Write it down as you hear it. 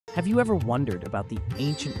Have you ever wondered about the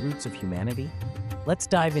ancient roots of humanity? Let's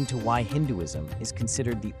dive into why Hinduism is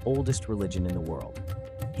considered the oldest religion in the world.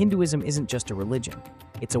 Hinduism isn't just a religion,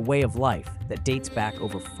 it's a way of life that dates back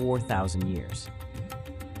over 4,000 years.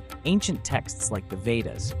 Ancient texts like the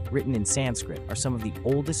Vedas, written in Sanskrit, are some of the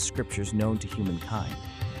oldest scriptures known to humankind.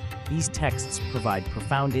 These texts provide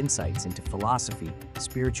profound insights into philosophy,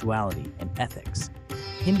 spirituality, and ethics.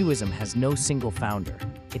 Hinduism has no single founder.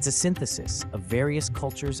 It's a synthesis of various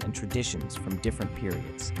cultures and traditions from different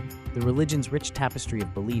periods. The religion's rich tapestry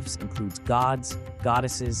of beliefs includes gods,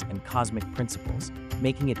 goddesses, and cosmic principles,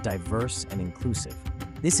 making it diverse and inclusive.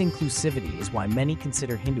 This inclusivity is why many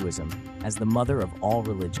consider Hinduism as the mother of all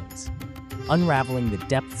religions. Unraveling the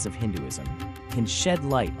depths of Hinduism can shed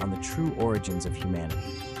light on the true origins of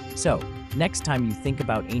humanity. So, next time you think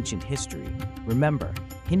about ancient history, remember,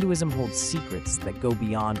 Hinduism holds secrets that go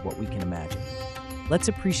beyond what we can imagine. Let's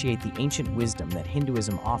appreciate the ancient wisdom that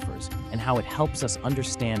Hinduism offers and how it helps us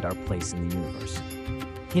understand our place in the universe.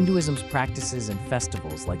 Hinduism's practices and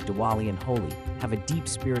festivals like Diwali and Holi have a deep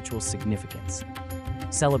spiritual significance,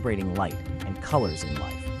 celebrating light and colors in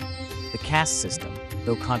life. The caste system,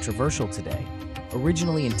 though controversial today,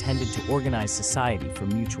 originally intended to organize society for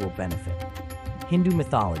mutual benefit. Hindu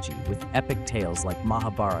mythology, with epic tales like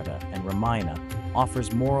Mahabharata and Ramayana,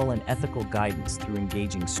 offers moral and ethical guidance through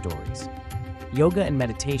engaging stories. Yoga and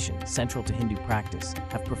meditation, central to Hindu practice,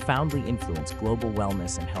 have profoundly influenced global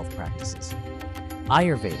wellness and health practices.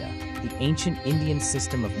 Ayurveda, the ancient Indian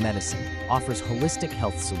system of medicine, offers holistic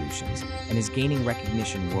health solutions and is gaining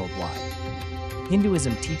recognition worldwide.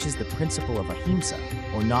 Hinduism teaches the principle of ahimsa,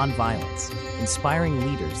 or nonviolence, inspiring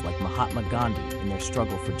leaders like Mahatma Gandhi in their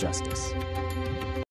struggle for justice.